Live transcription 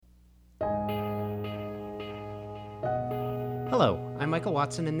Hello, I'm Michael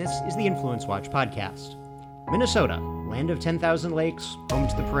Watson, and this is the Influence Watch podcast. Minnesota, land of 10,000 lakes, home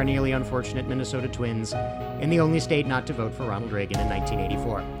to the perennially unfortunate Minnesota Twins, and the only state not to vote for Ronald Reagan in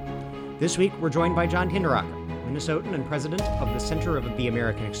 1984. This week, we're joined by John.Hinderaker, Minnesotan and president of the Center of the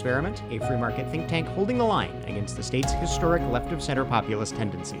American Experiment, a free market think tank holding the line against the state's historic left-of-center populist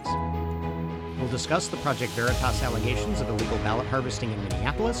tendencies. We'll discuss the Project Veritas allegations of illegal ballot harvesting in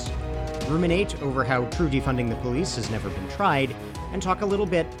Minneapolis, ruminate over how true defunding the police has never been tried, and talk a little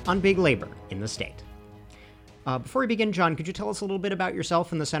bit on big labor in the state. Before we begin, John, could you tell us a little bit about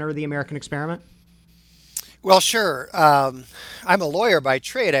yourself and the Center of the American Experiment? Well, sure. I'm a lawyer by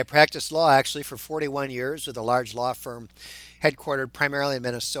trade. I practiced law actually for 41 years with a large law firm headquartered primarily in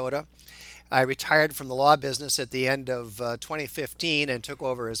Minnesota. I retired from the law business at the end of 2015 and took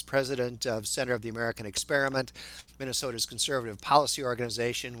over as president of Center of the American Experiment, Minnesota's conservative policy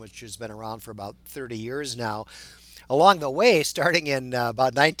organization, which has been around for about 30 years now. Along the way, starting in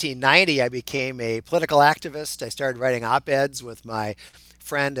about 1990, I became a political activist. I started writing op-eds with my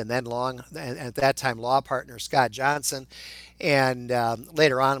friend and at that time law partner Scott Johnson. And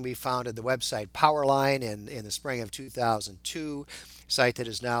later on, we founded the website Powerline in the spring of 2002, a site that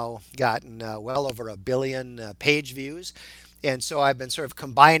has now gotten well over 1 billion page views. And so I've been sort of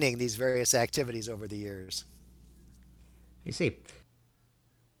combining these various activities over the years. I see.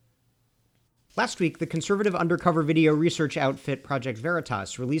 Last week, the conservative undercover video research outfit Project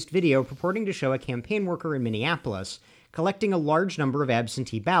Veritas released video purporting to show a campaign worker in Minneapolis collecting a large number of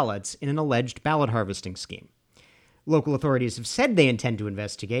absentee ballots in an alleged ballot harvesting scheme. Local authorities have said they intend to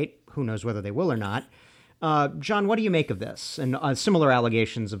investigate. Who knows whether they will or not. John, what do you make of this and similar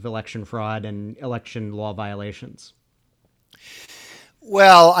allegations of election fraud and election law violations?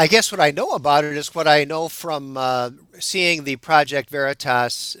 Well, I guess what I know about it is what I know from seeing the Project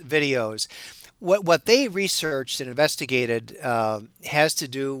Veritas videos. What they researched and investigated has to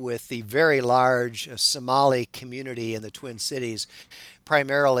do with the very large Somali community in the Twin Cities,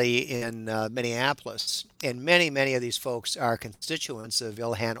 primarily in Minneapolis. And many of these folks are constituents of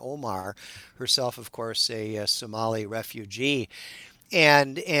Ilhan Omar, herself, of course, a Somali refugee.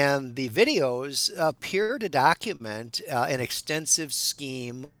 And the videos appear to document an extensive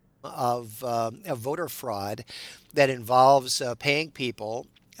scheme of voter fraud that involves paying people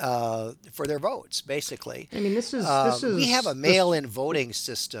for their votes, basically. I mean, we have a mail-in voting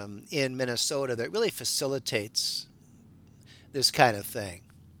system in Minnesota that really facilitates this kind of thing.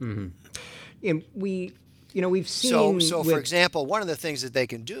 Mm-hmm. And we've seen. So for example, one of the things that they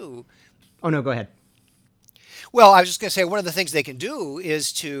can do. Oh no, go ahead. Well, I was just going to say one of the things they can do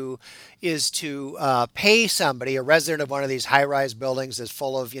is to pay somebody, a resident of one of these high-rise buildings that's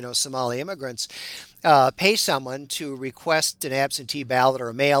full of Somali immigrants, pay someone to request an absentee ballot or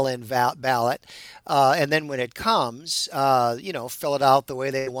a mail-in ballot, and then when it comes, fill it out the way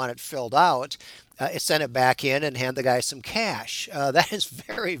they want it filled out. Send it back in and hand the guy some cash. That is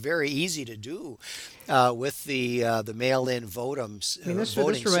very, very easy to do with the mail-in voting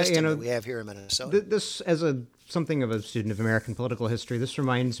system that we have here in Minnesota. This, as something of a student of American political history, this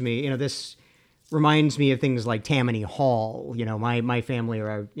reminds me of things like Tammany Hall. My family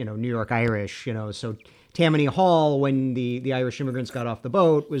are New York Irish. So Tammany Hall, when the Irish immigrants got off the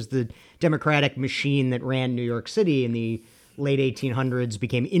boat, was the democratic machine that ran New York City in the late 1800s,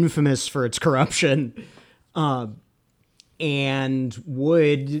 became infamous for its corruption, and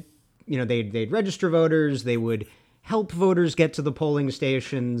they'd register voters, they would help voters get to the polling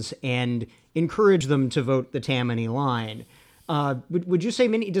stations and encourage them to vote the Tammany line. Would you say,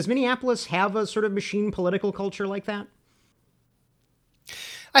 does Minneapolis have a sort of machine political culture like that?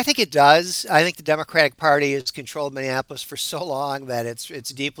 I think it does. I think the Democratic Party has controlled Minneapolis for so long that it's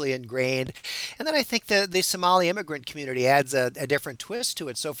deeply ingrained. And then I think the Somali immigrant community adds a different twist to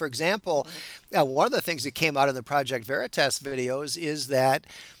it. So, for example, one of the things that came out in the Project Veritas videos is that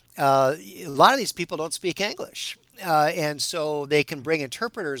a lot of these people don't speak English. And so they can bring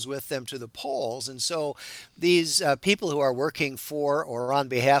interpreters with them to the polls. And so these people who are working for or on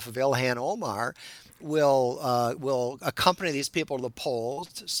behalf of Ilhan Omar will accompany these people to the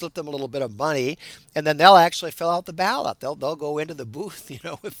polls, slip them a little bit of money, and then they'll actually fill out the ballot. They'll go into the booth,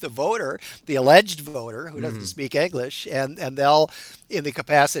 with the voter, the alleged voter who doesn't speak English, and they'll, in the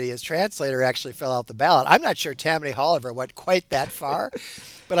capacity as translator, actually fill out the ballot. I'm not sure Tammany Hall ever went quite that far,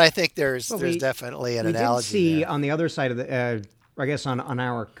 but I think there's definitely an analogy. We did see there. On the other side of the, I guess on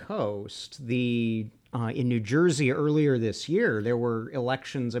our coast, in New Jersey earlier this year, there were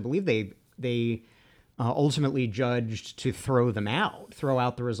elections. I believe they ultimately judged to throw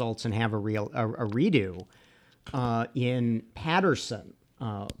out the results and have a redo in Paterson.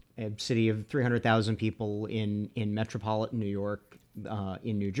 a city of 300,000 people in metropolitan New York,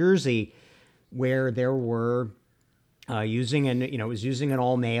 in New Jersey, where there were using an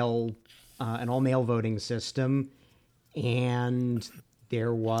all male voting system, and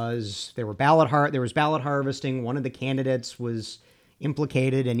there was ballot harvesting. One of the candidates was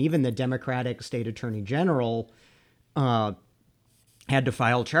implicated, and even the Democratic state attorney general had to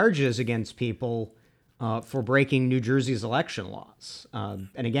file charges against people for breaking New Jersey's election laws.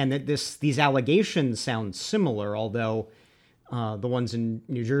 And again, these allegations sound similar, although the ones in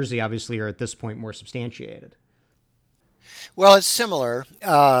New Jersey obviously are at this point more substantiated. Well, it's similar.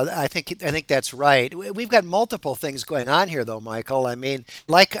 I think that's right. We've got multiple things going on here, though, Michael. I mean,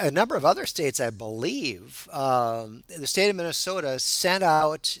 like a number of other states, I believe, the state of Minnesota sent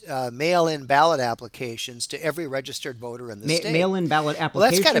out mail-in ballot applications to every registered voter in the state. Mail-in ballot applications.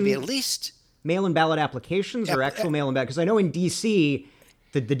 Well, that's got to be at least mail-in ballot applications or actual mail-in ballot. Because I know in D.C.,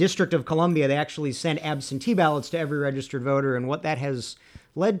 the District of Columbia, they actually sent absentee ballots to every registered voter, and what that has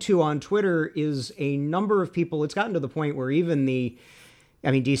led to on Twitter is a number of people. It's gotten to the point where even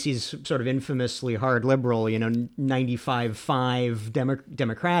DC's sort of infamously hard liberal, 95.5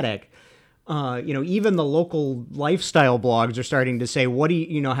 Democratic. Even the local lifestyle blogs are starting to say, what do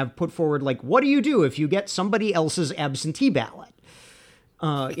you, have put forward, like, what do you do if you get somebody else's absentee ballot?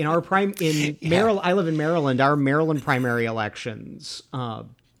 Maryland, I live in Maryland, our Maryland primary elections,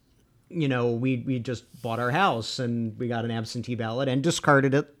 we just bought our house and we got an absentee ballot and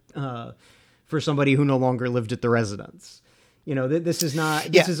discarded it for somebody who no longer lived at the residence.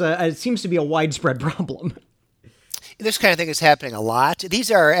 It seems to be a widespread problem. This kind of thing is happening a lot. These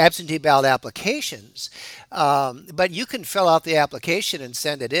are absentee ballot applications, but you can fill out the application and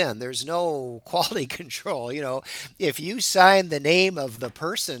send it in. There's no quality control. If you sign the name of the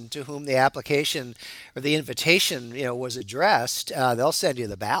person to whom the application or the invitation, was addressed, they'll send you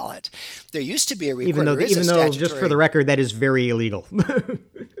the ballot. There used to be a requirement. Even though, just for the record, that is very illegal.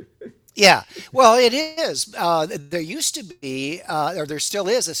 Yeah, well, it is. There used to be, or there still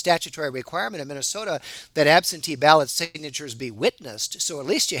is, a statutory requirement in Minnesota that absentee ballot signatures be witnessed. So at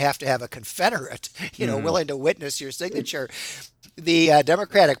least you have to have a Confederate, willing to witness your signature. The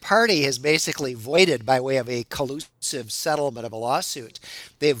Democratic Party has basically voided, by way of a collusive settlement of a lawsuit,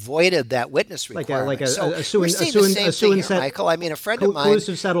 they've voided that witness requirement. A sue and settle, Michael. I mean, a friend of mine.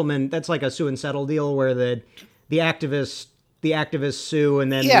 Collusive settlement. That's like a sue and settle deal where the activists sue,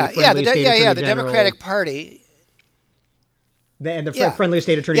 and then the Democratic Party. Friendly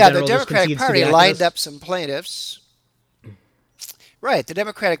state attorney general. The Democratic Party lined up some plaintiffs. Right, the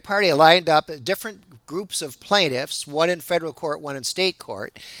Democratic Party lined up different groups of plaintiffs, one in federal court, one in state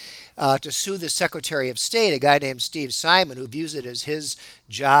court, to sue the Secretary of State, a guy named Steve Simon, who views it as his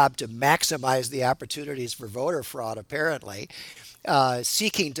job to maximize the opportunities for voter fraud, apparently.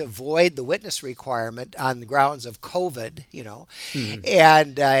 Seeking to void the witness requirement on the grounds of COVID,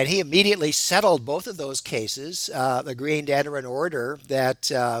 and he immediately settled both of those cases, agreeing to enter an order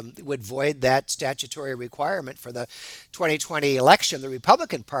that would void that statutory requirement for the 2020 election. The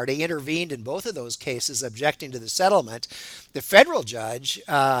Republican Party intervened in both of those cases, objecting to the settlement. The federal judge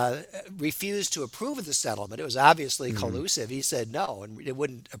refused to approve of the settlement. It was obviously collusive. He said no, and it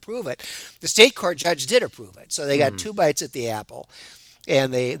wouldn't approve it. The state court judge did approve it, so they got two bites at the apple.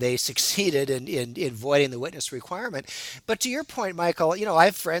 And they succeeded in voiding the witness requirement. But to your point, Michael, I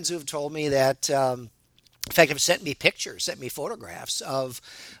have friends who have told me that, in fact, have sent me photographs of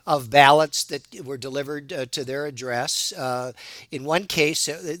ballots that were delivered to their address. In one case,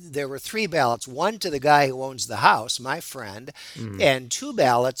 there were 3 ballots, one to the guy who owns the house, my friend, and 2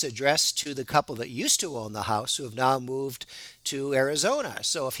 ballots addressed to the couple that used to own the house who have now moved to Arizona.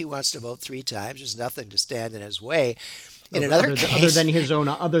 So if he wants to vote 3 times, there's nothing to stand in his way. In another case, other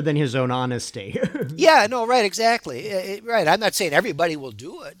than his own honesty. Yeah, no, right, exactly, right. I'm not saying everybody will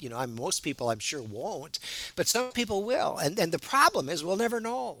do it. Most people, I'm sure, won't, but some people will. And the problem is, we'll never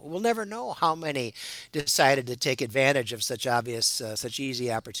know. We'll never know how many decided to take advantage of such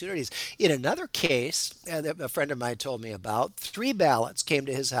easy opportunities. In another case, that a friend of mine told me about, 3 ballots came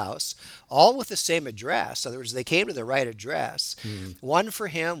to his house, all with the same address. In other words, they came to the right address. One for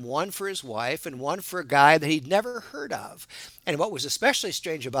him, one for his wife, and one for a guy that he'd never heard of. And what was especially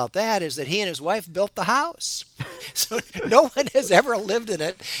strange about that is that he and his wife built the house. So no one has ever lived in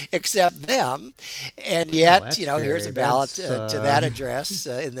it except them. And yet, here's a ballot to that address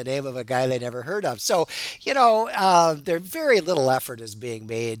in the name of a guy they never heard of. So, there very little effort is being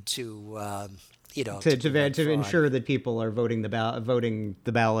made to ensure that people are voting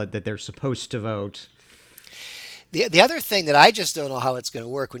the ballot that they're supposed to vote. The other thing that I just don't know how it's going to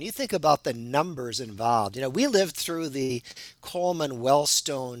work, when you think about the numbers involved, we lived through the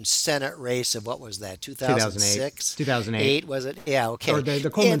Coleman-Wellstone Senate race of, what was that, 2008. 2006? 2008. 8, was it? Yeah, okay. Or the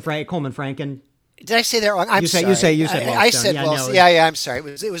Coleman Franken. Did I say that wrong? I'm sorry. You said Wellstone. I said yeah, Wellstone. no, Yeah, I'm sorry.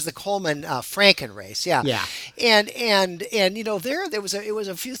 It was the Coleman Franken race. Yeah. Yeah. And there was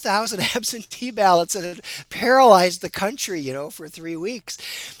a few thousand absentee ballots, and it paralyzed the country, for 3 weeks.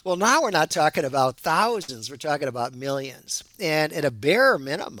 Well, now we're not talking about thousands. We're talking about millions. And at a bare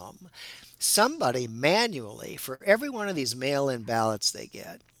minimum, somebody manually, for every one of these mail-in ballots they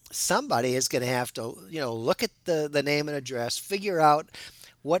get, somebody is going to have to, look at the name and address, figure out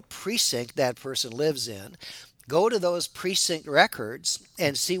what precinct that person lives in, go to those precinct records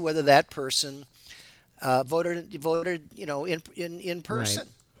and see whether that person voted, in person.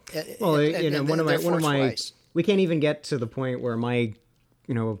 Right. Well, one of my, we can't even get to the point where my,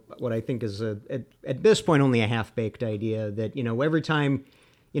 what I think is at this point only a half-baked idea that, every time,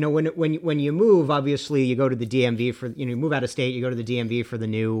 when you move, obviously you go to the DMV for, you move out of state, you go to the DMV for the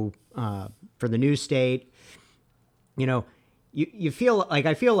new state, You feel like,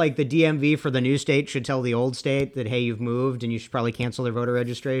 I feel like the DMV for the new state should tell the old state that, hey, you've moved and you should probably cancel their voter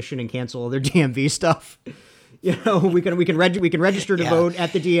registration and cancel all their DMV stuff. We can register to vote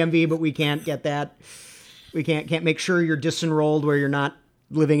at the DMV, but we can't get that. We can't make sure you're disenrolled where you're not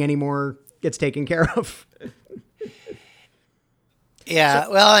living anymore gets taken care of. Yeah,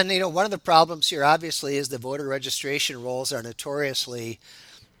 well, and one of the problems here obviously is the voter registration rolls are notoriously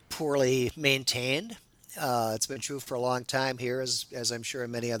poorly maintained. It's been true for a long time here, as I'm sure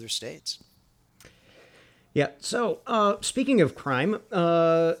in many other states. Yeah. So, speaking of crime,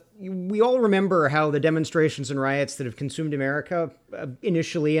 we all remember how the demonstrations and riots that have consumed America,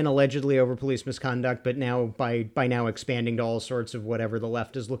 initially and allegedly over police misconduct, but now by now expanding to all sorts of whatever the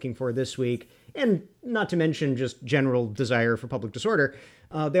left is looking for this week, and not to mention just general desire for public disorder,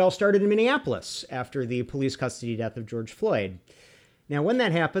 they all started in Minneapolis after the police custody death of George Floyd. Now, when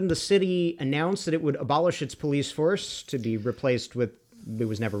that happened, the city announced that it would abolish its police force to be replaced with, it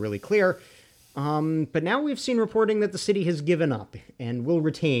was never really clear. But now we've seen reporting that the city has given up and will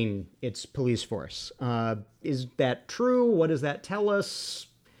retain its police force. Is that true? What does that tell us?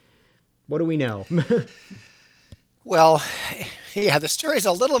 What do we know? Well, yeah, the story is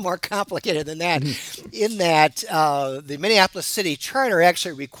a little more complicated than that, in that the Minneapolis City Charter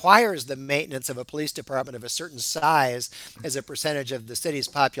actually requires the maintenance of a police department of a certain size as a percentage of the city's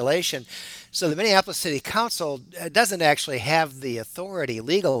population. So the Minneapolis City Council doesn't actually have the authority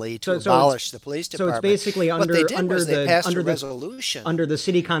legally to abolish the police department. So it's basically they passed a resolution. Under the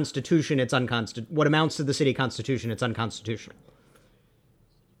city constitution, it's unconstitutional. What amounts to the city constitution, it's unconstitutional.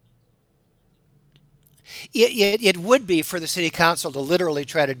 It would be for the city council to literally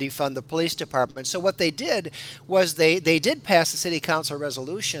try to defund the police department. So what they did was they did pass a city council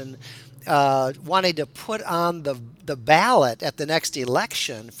resolution wanting to put on the ballot at the next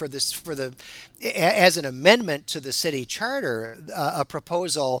election as an amendment to the city charter, a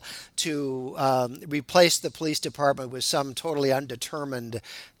proposal to replace the police department with some totally undetermined,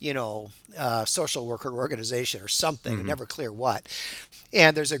 social worker organization or something, never clear what.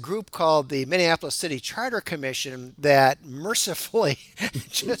 And there's a group called the Minneapolis City Charter Commission that mercifully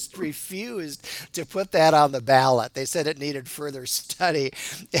just refused to put that on the ballot. They said it needed further study.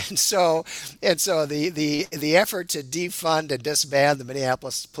 And so the effort to defund and disband the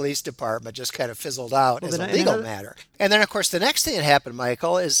Minneapolis Police Department just kind of fizzled out as a legal matter. And then, of course, the next thing that happened,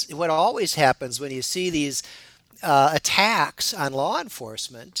 Michael, is what always happens when you see these attacks on law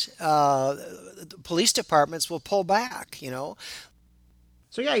enforcement. Police departments will pull back,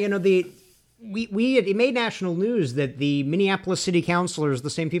 So yeah, it made national news that the Minneapolis city councilors, the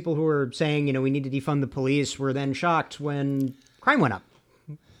same people who were saying, we need to defund the police, were then shocked when crime went up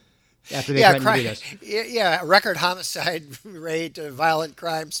after they threatened to do this. Yeah, record homicide rate, violent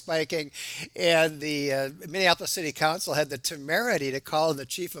crime spiking, and the Minneapolis City Council had the temerity to call the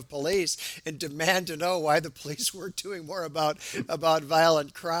chief of police and demand to know why the police weren't doing more about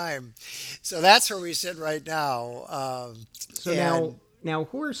violent crime. So that's where we sit right now. Now,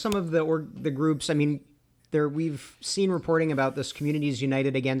 who are some of the groups? I mean, we've seen reporting about this Communities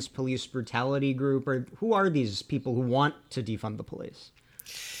United Against Police Brutality group. Or who are these people who want to defund the police?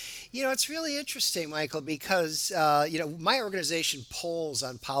 It's really interesting, Michael, because, my organization polls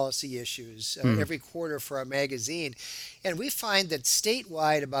on policy issues every quarter for our magazine. And we find that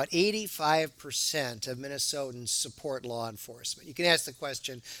statewide, about 85% of Minnesotans support law enforcement. You can ask the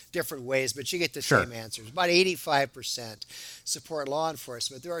question different ways, but you get the same answers. About 85% support law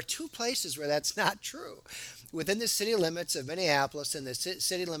enforcement. There are two places where that's not true. Within the city limits of Minneapolis and the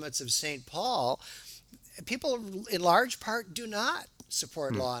city limits of St. Paul, people in large part do not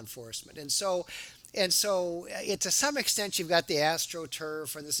support law enforcement. And so to some extent, you've got the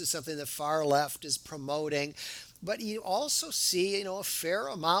AstroTurf, and this is something the far left is promoting. But you also see, a fair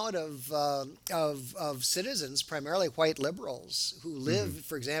amount of citizens, primarily white liberals, who live,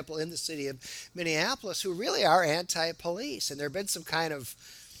 for example, in the city of Minneapolis, who really are anti-police. And there have been some kind of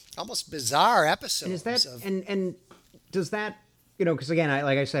almost bizarre episodes. And does that, because again,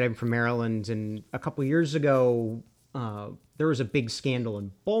 like I said, I'm from Maryland, and a couple years ago, there was a big scandal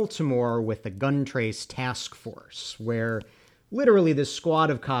in Baltimore with the gun trace task force, where literally this squad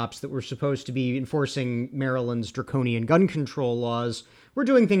of cops that were supposed to be enforcing Maryland's draconian gun control laws were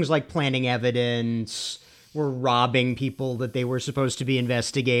doing things like planting evidence, were robbing people that they were supposed to be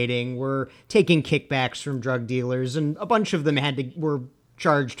investigating, were taking kickbacks from drug dealers, and a bunch of them were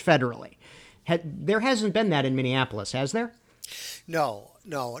charged federally. There hasn't been that in Minneapolis, has there? No.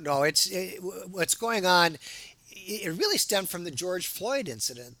 What's going on? It really stemmed from the George Floyd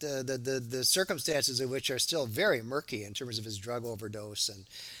incident, the circumstances of which are still very murky in terms of his drug overdose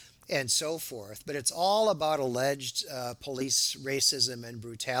and so forth. But it's all about alleged police racism and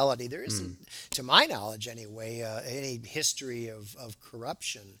brutality. There isn't, to my knowledge anyway, any history of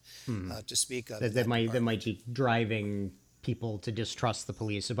corruption to speak of. That might be driving people to distrust the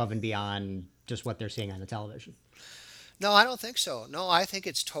police above and beyond just what they're seeing on the television. No, I don't think so. No, I think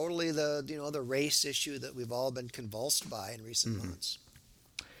it's totally the race issue that we've all been convulsed by in recent months.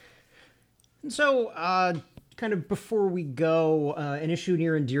 And so, kind of before we go, an issue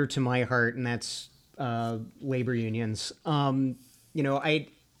near and dear to my heart, and that's labor unions. I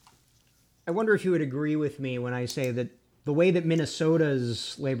wonder if you would agree with me when I say that the way that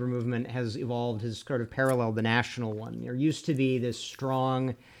Minnesota's labor movement has evolved has sort of paralleled the national one. There used to be this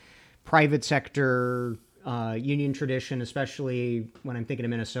strong private sector union tradition, especially when I'm thinking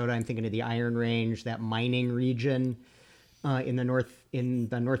of Minnesota. I'm thinking of the Iron Range, that mining region in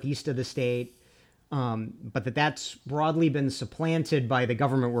the northeast of the state. But that's broadly been supplanted by the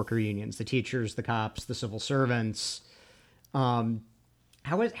government worker unions, the teachers, the cops, the civil servants. How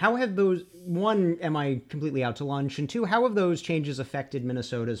have those, one, am I completely out to lunch? And two, how have those changes affected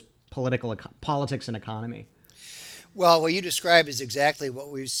Minnesota's politics and economy? Well, what you described is exactly what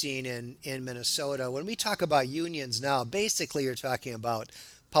we've seen in Minnesota. When we talk about unions now, basically you're talking about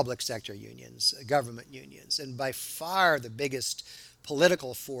public sector unions, government unions. And by far the biggest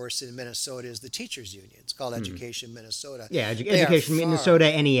political force in Minnesota is the teachers union. It's called Education Minnesota. Yeah, Education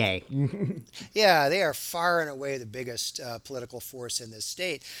Minnesota, NEA. Yeah, they are far and away the biggest political force in this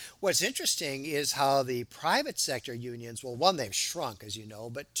state. What's interesting is how the private sector unions, well, one, they've shrunk, as you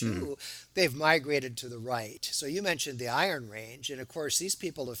know, but two, they've migrated to the right. So you mentioned the Iron Range, and of course these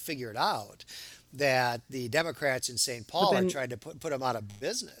people have figured out that the Democrats in St. Paul are trying to put them out of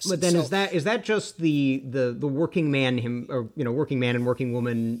business. But then, is that just the working man, working man and working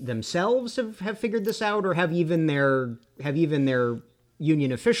woman themselves have figured this out, or have even their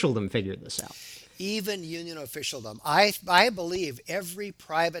union officialdom figured this out? Even union officialdom. I believe every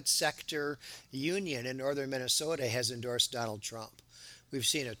private sector union in northern Minnesota has endorsed Donald Trump. We've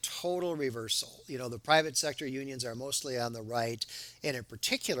seen a total reversal. The private sector unions are mostly on the right, and in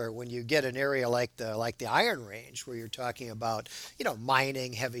particular, when you get an area like the Iron Range, where you're talking about,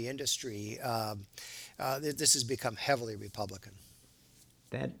 mining, heavy industry, this has become heavily Republican.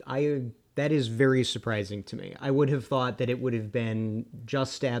 That is very surprising to me. I would have thought that it would have been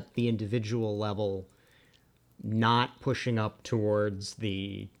just at the individual level, not pushing up towards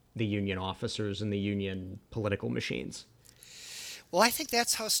the union officers and the union political machines. Well, I think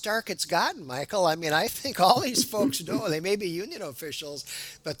that's how stark it's gotten, Michael. I mean, I think all these folks know, they may be union officials,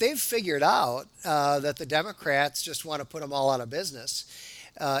 but they've figured out that the Democrats just want to put them all out of business,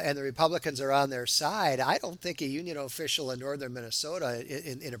 and the Republicans are on their side. I don't think a union official in northern Minnesota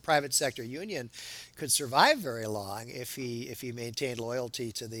in a private sector union could survive very long if he maintained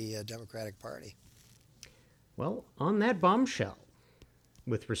loyalty to the Democratic Party. Well, on that bombshell,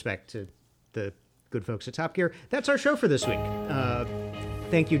 with respect to the good folks at Top Gear, that's our show for this week.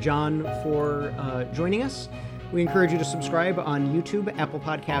 Thank you, John, for joining us. We encourage you to subscribe on YouTube, Apple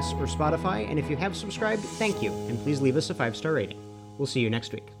Podcasts, or Spotify. And if you have subscribed, thank you. And please leave us a 5-star rating. We'll see you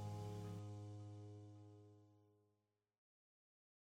next week.